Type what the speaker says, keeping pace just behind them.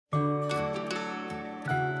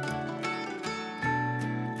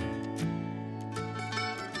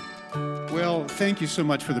Well, thank you so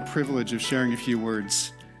much for the privilege of sharing a few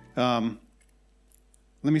words. Let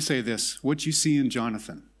me say this. What you see in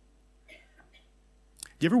Jonathan. Do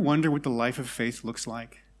you ever wonder what the life of faith looks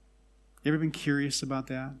like? You ever been curious about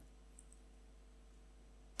that?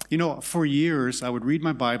 You know, for years, I would read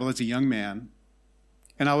my Bible as a young man,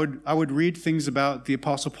 and I would read things about the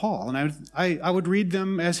Apostle Paul, and I would read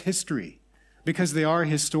them as history because they are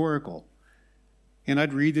historical. And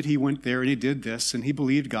I'd read that he went there and he did this and he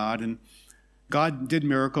believed God and God did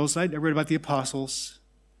miracles. I read about the apostles.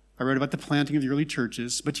 I read about the planting of the early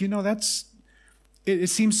churches. But you know, it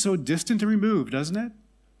seems so distant and removed, doesn't it?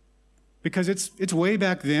 Because it's way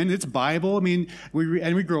back then. It's Bible. I mean,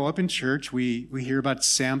 we grow up in church. We hear about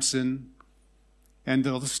Samson and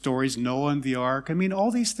all the stories, Noah and the ark. I mean,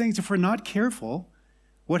 all these things, if we're not careful,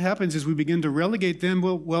 what happens is we begin to relegate them.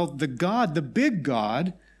 Well, the God, the big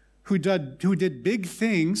God, who did big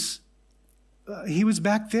things, he was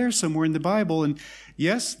back there somewhere in the Bible. And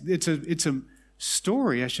yes, it's a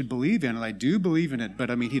story I should believe in, and I do believe in it. But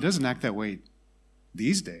I mean, he doesn't act that way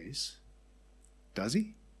these days, does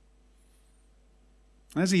he?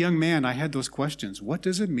 As a young man, I had those questions. What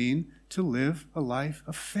does it mean to live a life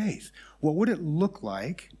of faith? What would it look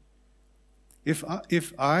like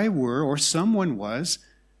if I were, or someone was,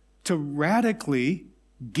 to radically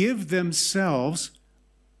give themselves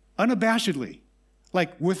unabashedly,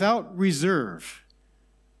 like without reserve?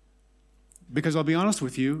 Because I'll be honest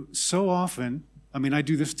with you, so often, I mean, I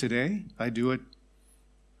do this today, I do it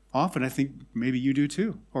often, I think maybe you do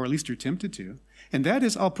too, or at least you're tempted to. And that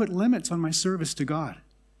is, I'll put limits on my service to God.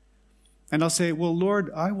 And I'll say, well, Lord,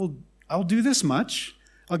 I'll do this much.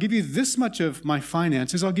 I'll give you this much of my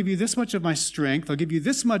finances. I'll give you this much of my strength. I'll give you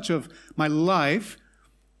this much of my life.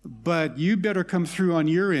 But you better come through on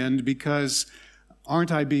your end, because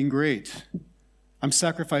aren't I being great? I'm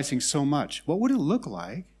sacrificing so much. What would it look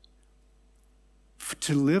like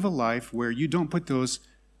to live a life where you don't put those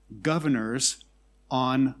governors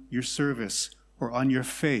on your service or on your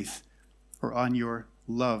faith or on your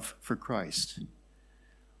love for Christ?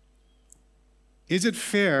 Is it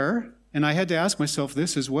fair, and I had to ask myself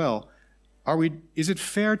this as well, is it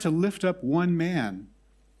fair to lift up one man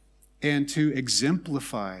and to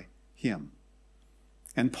exemplify him?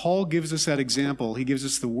 And Paul gives us that example. He gives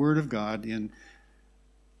us the word of God in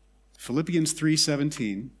Philippians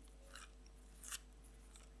 3:17. If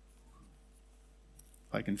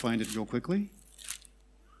I can find it real quickly.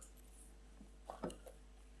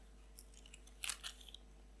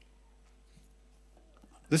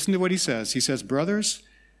 Listen to what he says. He says, "Brothers,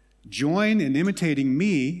 join in imitating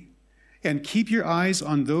me and keep your eyes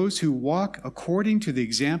on those who walk according to the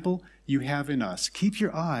example you have in us." Keep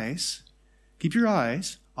your eyes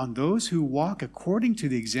on those who walk according to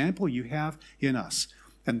the example you have in us.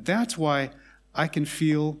 And that's why I can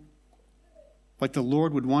feel like the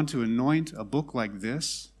Lord would want to anoint a book like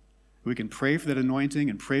this. We can pray for that anointing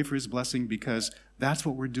and pray for his blessing, because that's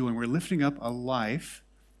what we're doing. We're lifting up a life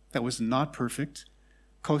that was not perfect.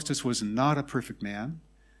 Costas was not a perfect man,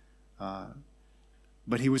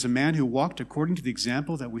 but he was a man who walked according to the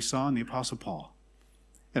example that we saw in the Apostle Paul.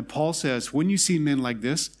 And Paul says, when you see men like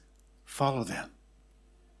this, follow them.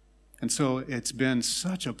 And so it's been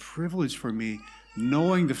such a privilege for me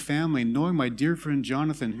knowing the family, knowing my dear friend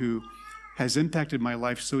Jonathan, who has impacted my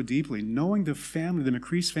life so deeply, knowing the family, the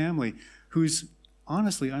McCrease family, who's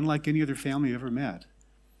honestly unlike any other family I've ever met,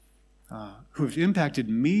 who have impacted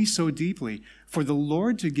me so deeply. For the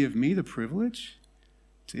Lord to give me the privilege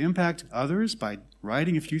to impact others by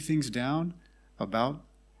writing a few things down about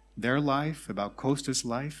their life, about Costas'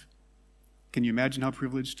 life, can you imagine how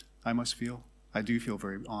privileged I must feel? I do feel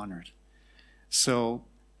very honored. So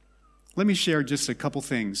let me share just a couple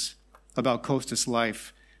things about Costas'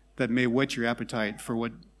 life that may whet your appetite for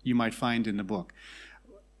what you might find in the book.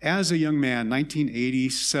 As a young man,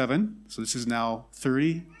 1987, so this is now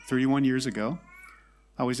 31 years ago,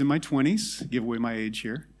 I was in my 20s, give away my age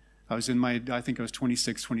here. I think I was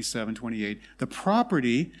 26, 27, 28. The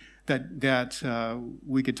property that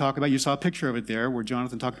we could talk about, you saw a picture of it there where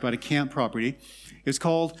Jonathan talked about a camp property. It's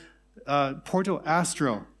called Porto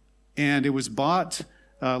Astro, and it was bought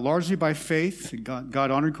largely by faith.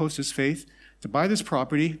 God honored Costas' faith to buy this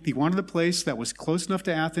property. He wanted a place that was close enough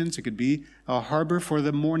to Athens. It could be a harbor for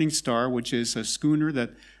the Morning Star, which is a schooner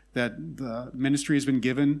that the ministry has been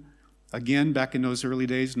given, again, back in those early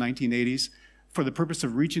days, 1980s, for the purpose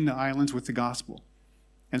of reaching the islands with the gospel.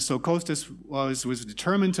 And so Costas was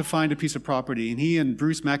determined to find a piece of property, and he and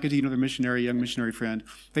Bruce McAtee, another missionary, young missionary friend,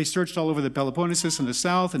 they searched all over the Peloponnesus in the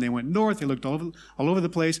south, and they went north, they looked all over the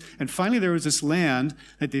place, and finally there was this land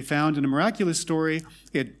that they found in a miraculous story.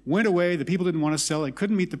 It went away, the people didn't want to sell it,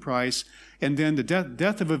 couldn't meet the price, and then the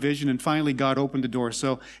death of a vision, and finally God opened the door.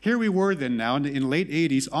 So here we were then now in late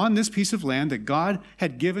 80s on this piece of land that God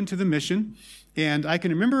had given to the mission. And I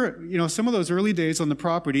can remember, some of those early days on the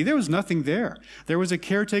property, there was nothing there. There was a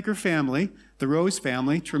caretaker family, the Rose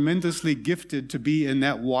family, tremendously gifted to be in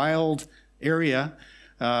that wild area.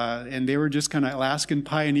 And they were just kind of Alaskan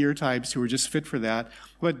pioneer types who were just fit for that.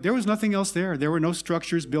 But there was nothing else there. There were no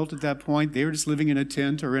structures built at that point. They were just living in a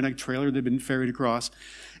tent or in a trailer that had been ferried across.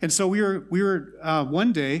 And so we were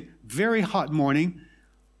one day, very hot morning,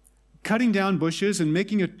 cutting down bushes and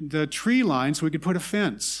making the tree line so we could put a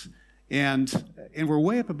fence. And we're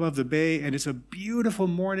way up above the bay, and it's a beautiful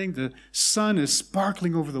morning. The sun is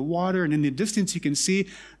sparkling over the water, and in the distance you can see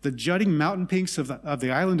the jutting mountain peaks of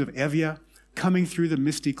the island of Evia coming through the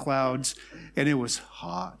misty clouds, and it was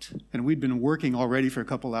hot. And we'd been working already for a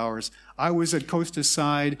couple hours. I was at Costa's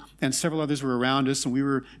side, and several others were around us, and we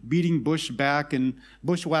were beating bush back and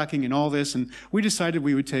bushwhacking and all this, and we decided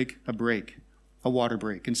we would take a break. A water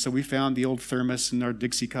break. And so we found the old thermos and our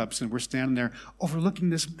Dixie cups, and we're standing there overlooking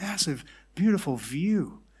this massive, beautiful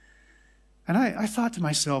view. And I thought to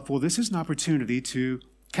myself, well, this is an opportunity to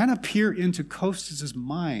kind of peer into Kostas'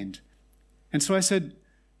 mind. And so I said,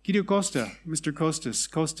 Kyrios Costa, Mr.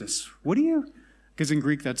 Kostas, what do you, because in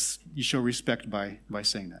Greek that's, you show respect by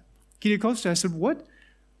saying that. Kyrios Costa, I said, what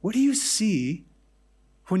do you see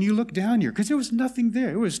when you look down here? Because there was nothing there.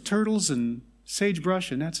 It was turtles and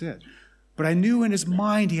sagebrush, and that's it. But I knew in his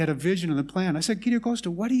mind he had a vision and a plan. I said, Kyrios Costa,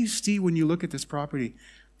 what do you see when you look at this property?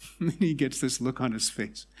 And he gets this look on his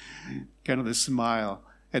face, kind of this smile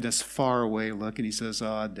and this faraway look. And he says,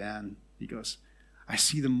 Dan, he goes, I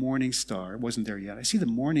see the morning star. It wasn't there yet. I see the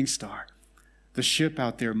morning star, the ship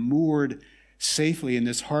out there moored safely in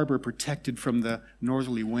this harbor protected from the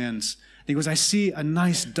northerly winds. And he goes, I see a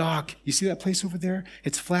nice dock. You see that place over there?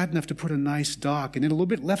 It's flat enough to put a nice dock. And then a little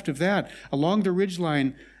bit left of that, along the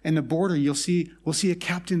ridgeline and the border, we'll see a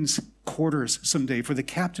captain's quarters someday for the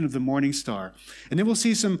captain of the Morning Star. And then we'll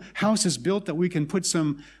see some houses built that we can put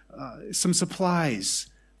some supplies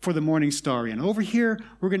for the Morning Star in. Over here,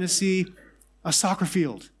 we're going to see a soccer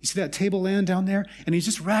field. You see that tableland down there? And he's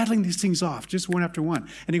just rattling these things off, just one after one.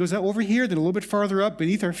 And he goes, over here, then a little bit farther up,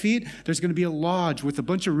 beneath our feet, there's going to be a lodge with a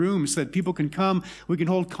bunch of rooms so that people can come. We can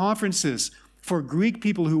hold conferences for Greek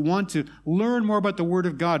people who want to learn more about the Word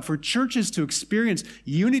of God, for churches to experience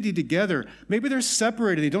unity together. Maybe they're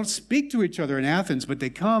separated. They don't speak to each other in Athens, but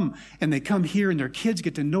they come here, and their kids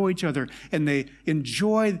get to know each other, and they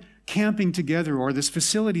enjoy camping together or this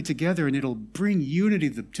facility together, and it'll bring unity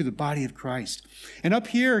to the body of Christ. And up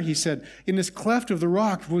here, he said, in this cleft of the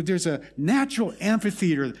rock, there's a natural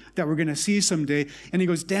amphitheater that we're going to see someday. And he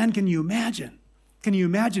goes, Dan, can you imagine? Can you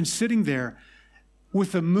imagine sitting there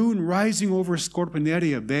with the moon rising over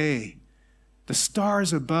Scorpineria Bay, the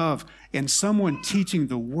stars above, and someone teaching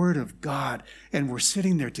the Word of God, and we're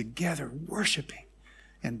sitting there together worshiping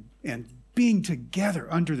and being together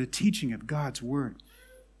under the teaching of God's Word.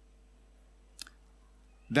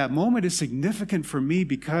 That moment is significant for me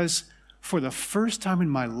because for the first time in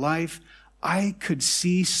my life, I could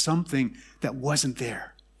see something that wasn't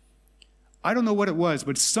there. I don't know what it was,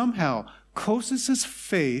 but somehow Kostas'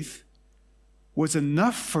 faith was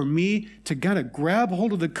enough for me to kind of grab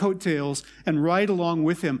hold of the coattails and ride along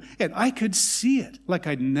with him. And I could see it like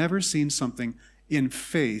I'd never seen something in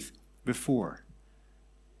faith before.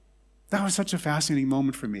 That was such a fascinating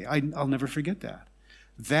moment for me. I'll never forget that.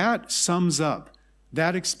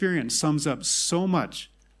 That experience sums up so much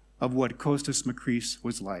of what Kostas Makris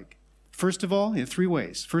was like. First of all, in three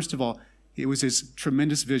ways. First of all, it was his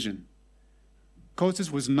tremendous vision. Kostas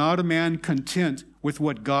was not a man content with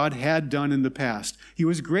what God had done in the past. He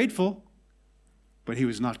was grateful, but he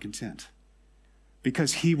was not content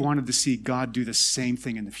because he wanted to see God do the same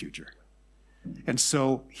thing in the future. And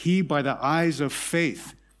so he, by the eyes of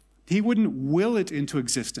faith, he wouldn't will it into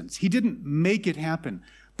existence. He didn't make it happen.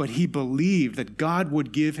 But he believed that God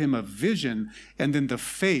would give him a vision and then the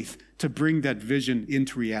faith to bring that vision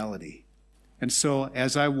into reality. And so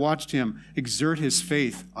as I watched him exert his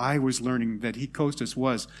faith, I was learning that Kostas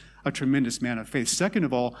was a tremendous man of faith. Second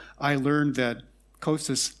of all, I learned that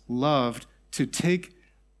Kostas loved to take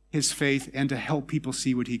his faith and to help people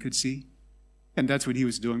see what he could see. And that's what he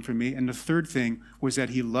was doing for me. And the third thing was that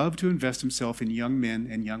he loved to invest himself in young men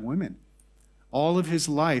and young women. All of his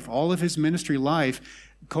life, all of his ministry life,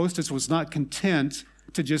 Kostas was not content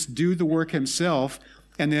to just do the work himself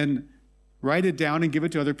and then write it down and give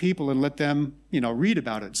it to other people and let them, read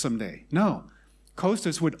about it someday. No.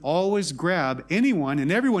 Kostas would always grab anyone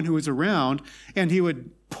and everyone who was around, and he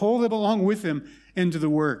would pull them along with him into the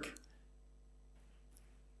work.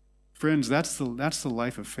 Friends, that's the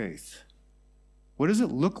life of faith. What does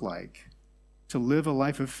it look like to live a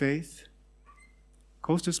life of faith?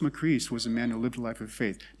 Costas Makris was a man who lived a life of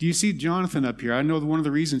faith. Do you see Jonathan up here? I know one of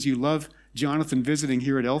the reasons you love Jonathan visiting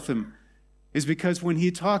here at Eltham is because when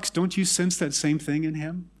he talks, don't you sense that same thing in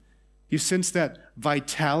him? You sense that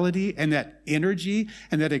vitality and that energy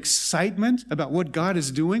and that excitement about what God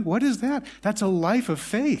is doing? What is that? That's a life of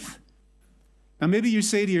faith. Now, maybe you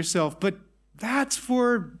say to yourself, but that's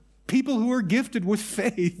for people who are gifted with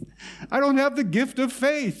faith. I don't have the gift of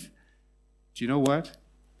faith. Do you know what?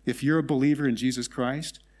 If you're a believer in Jesus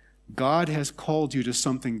Christ, God has called you to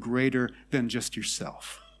something greater than just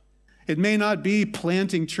yourself. It may not be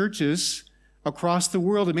planting churches across the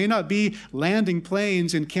world. It may not be landing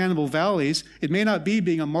planes in cannibal valleys. It may not be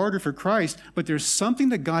being a martyr for Christ, but there's something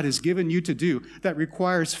that God has given you to do that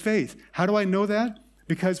requires faith. How do I know that?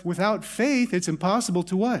 Because without faith, it's impossible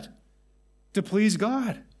to what? To please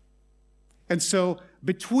God. And so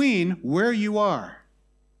between where you are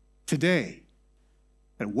today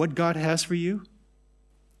and what God has for you,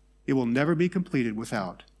 it will never be completed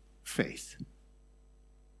without faith.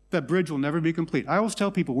 That bridge will never be complete. I always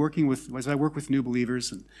tell people as I work with new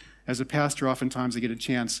believers, and as a pastor, oftentimes I get a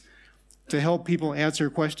chance to help people answer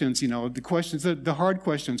questions, the hard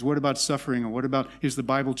questions. What about suffering? And what about, is the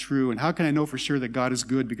Bible true? And how can I know for sure that God is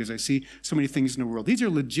good because I see so many things in the world? These are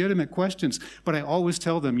legitimate questions, but I always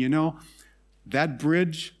tell them, that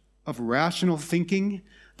bridge of rational thinking,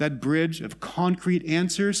 that bridge of concrete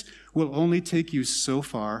answers will only take you so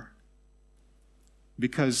far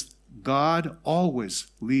because God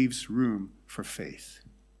always leaves room for faith.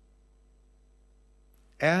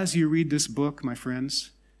 As you read this book, my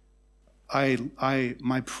friends,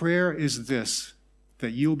 my prayer is this,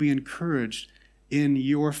 that you'll be encouraged in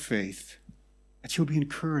your faith, that you'll be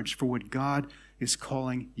encouraged for what God is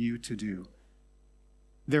calling you to do.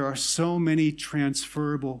 There are so many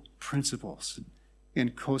transferable principles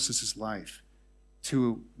in Kostas' life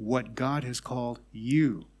to what God has called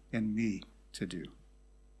you and me to do.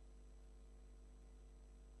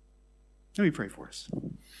 Let me pray for us.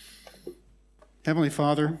 Heavenly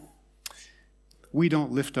Father, we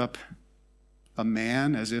don't lift up a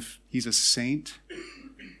man as if he's a saint,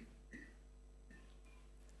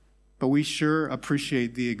 but we sure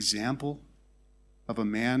appreciate the example of a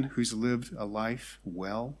man who's lived a life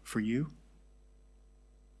well for you.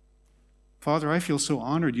 Father, I feel so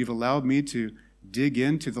honored you've allowed me to dig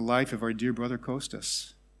into the life of our dear brother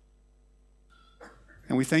Kostas.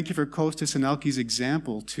 And we thank you for Kostas and Alki's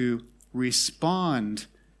example to respond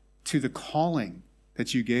to the calling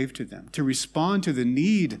that you gave to them, to respond to the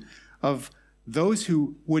need of those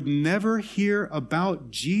who would never hear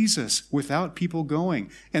about Jesus without people going.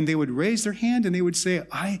 And they would raise their hand and they would say,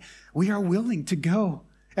 we are willing to go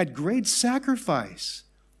at great sacrifice.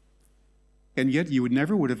 And yet you would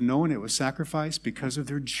never have known it was sacrifice because of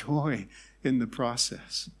their joy in the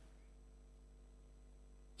process.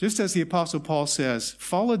 Just as the Apostle Paul says,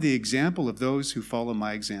 follow the example of those who follow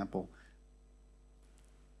my example.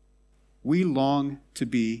 We long to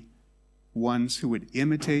be ones who would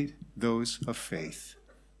imitate those of faith,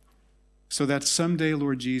 so that someday,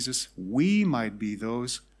 Lord Jesus, we might be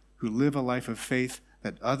those who live a life of faith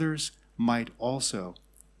that others might also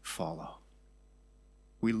follow.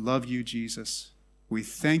 We love you, Jesus. We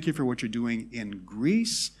thank you for what you're doing in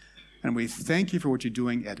Greece, and we thank you for what you're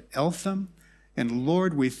doing at Eltham. And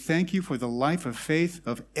Lord, we thank you for the life of faith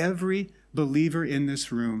of every believer in this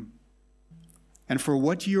room, and for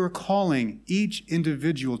what you are calling each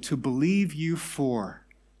individual to believe you for.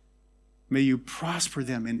 May you prosper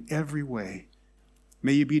them in every way.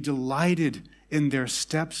 May you be delighted in their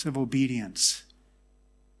steps of obedience,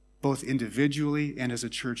 both individually and as a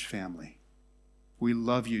church family. We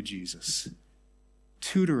love you, Jesus.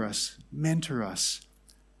 Tutor us, mentor us,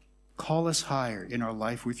 call us higher in our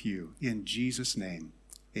life with you. In Jesus' name,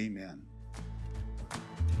 amen.